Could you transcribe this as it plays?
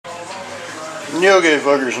Okay,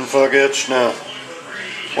 fuckers and fuckettes. Now,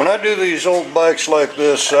 when I do these old bikes like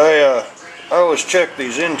this, I always check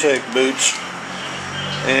these intake boots,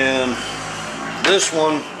 and this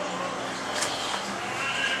one,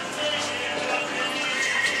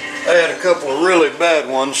 I had a couple of really bad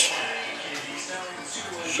ones.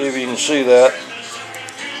 See if you can see that.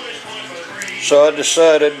 So I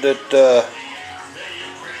decided that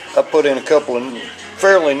I put in a couple of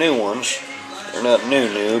fairly new ones. They're not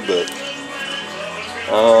new, but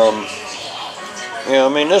yeah, I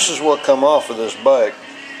mean, this is what come off of this bike.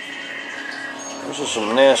 This is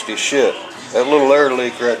some nasty shit. That little air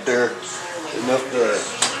leak right there, enough to,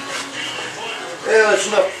 yeah, it's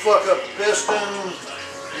enough to fuck up the piston.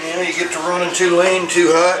 You know, you get to running too lean,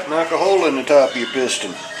 too hot, knock a hole in the top of your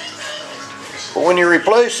piston. But when you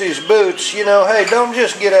replace these boots, you know, hey, don't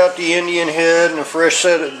just get out the Indian head and a fresh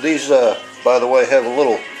set of these. By the way, have a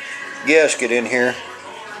little gasket in here.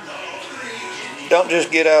 Don't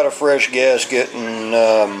just get out a fresh gasket and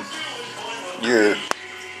your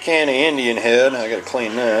can of Indian head. I gotta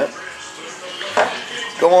clean that.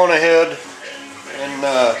 Go on ahead and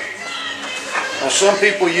now some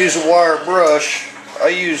people use a wire brush. I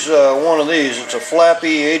use one of these. It's a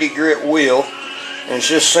flappy 80 grit wheel, and it's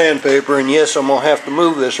just sandpaper. And yes, I'm gonna have to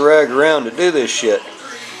move this rag around to do this shit.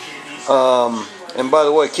 And by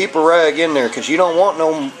the way, keep a rag in there because you don't want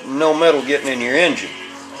no metal getting in your engine.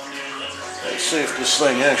 Let's see if this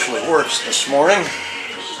thing actually works this morning.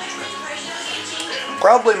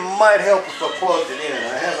 Probably might help if I plugged it in.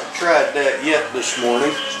 I haven't tried that yet this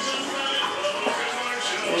morning.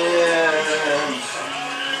 And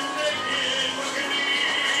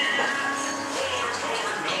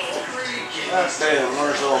God damn,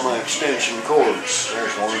 where's all my extension cords?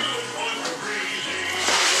 There's one.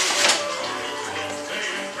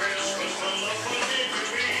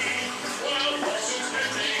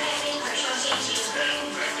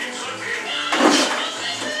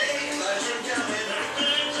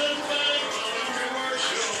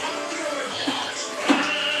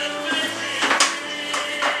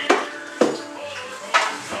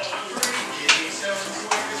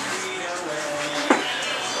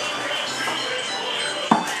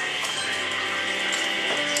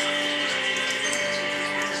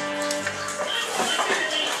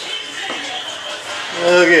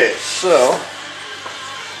 Okay, so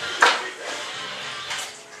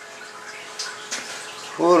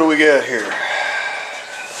what do we got here?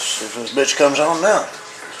 Let's see if this bitch comes on now.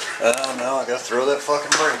 Oh no, I gotta throw that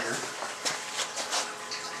fucking breaker.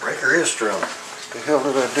 Breaker is strong. What the hell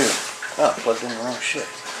did I do? Oh, I plugged in the wrong shit.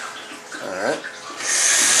 Alright.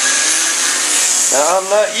 Now I'm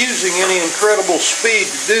not using any incredible speed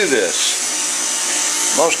to do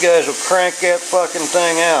this. Most guys will crank that fucking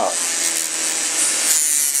thing out.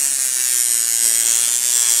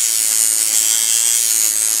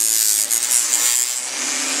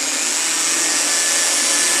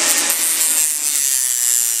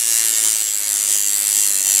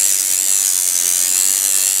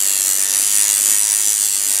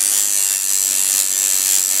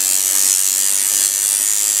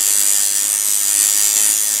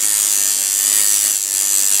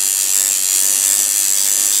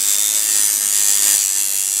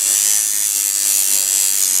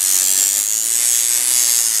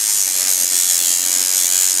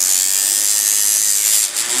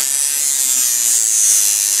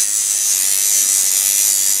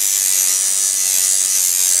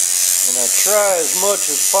 And I try as much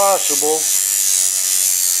as possible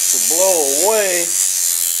to blow away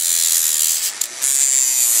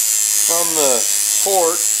from the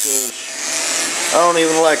port because I don't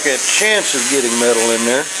even like that chance of getting metal in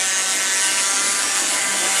there.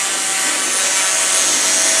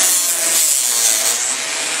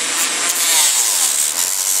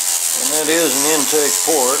 And that is an intake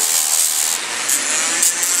port.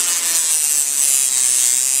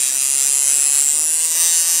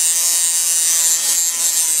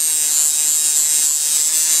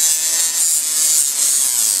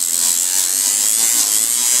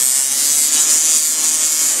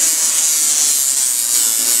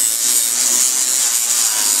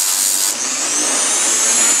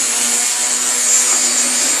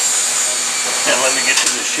 Let me get to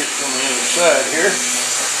this shit from the other side here.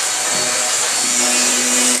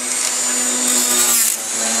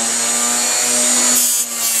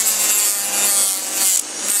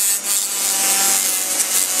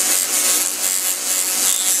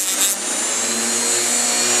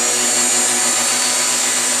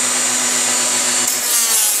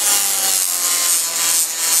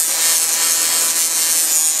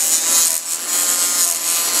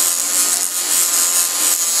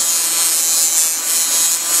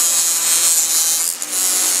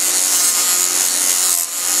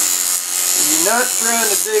 not trying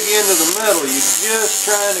to dig into the metal. You're just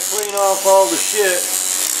trying to clean off all the shit.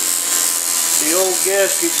 The old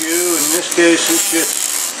gasket goo. In this case, this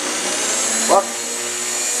shit's, fuck, 29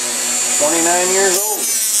 years old.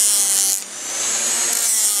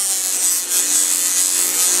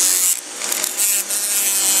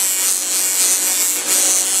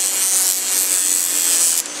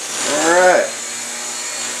 Alright.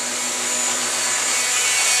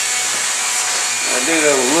 I did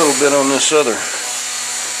have a little bit on this other.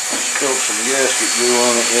 Spilled some gasket glue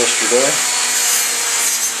on it yesterday.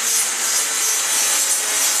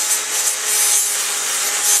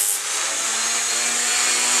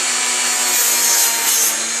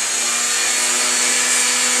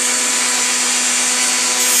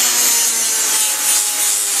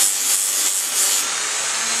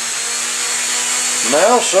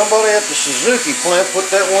 Now somebody at the Suzuki plant put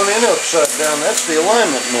that one in upside down. That's the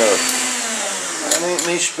alignment nut. That ain't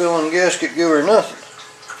me spilling gasket goo or nothing.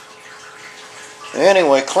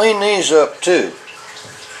 Anyway, clean these up too.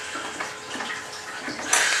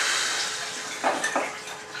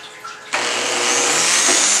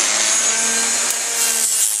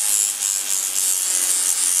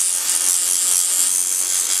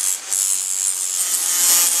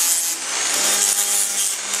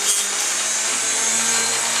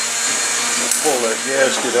 Pull that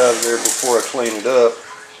gasket out of there before I clean it up,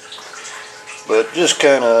 but just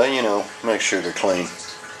kind of, you know, make sure they're clean.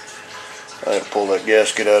 I had to pull that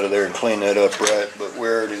gasket out of there and clean that up right, but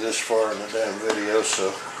we're already this far in the damn video,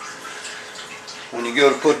 so when you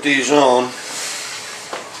go to put these on,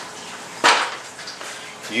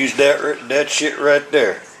 use that shit right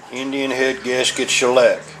there, Indian head gasket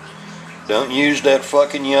shellac. Don't use that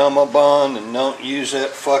fucking Yama Bond, and don't use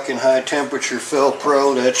that fucking high temperature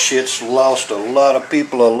Fel-Pro. That shit's lost a lot of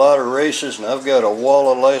people a lot of races, and I've got a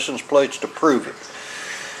wall of license plates to prove it.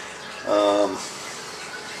 I'm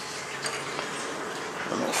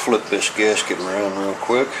going to flip this gasket around real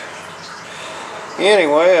quick.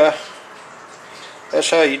 Anyway,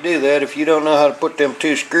 that's how you do that. If you don't know how to put them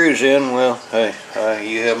two screws in, well, hey,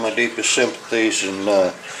 you have my deepest sympathies, and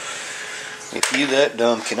if you that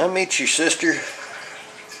dumb, can I meet your sister?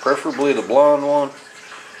 Preferably the blonde one.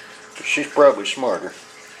 She's probably smarter.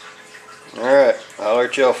 Alright, I'll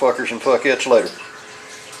let y'all fuckers and fuckettes later.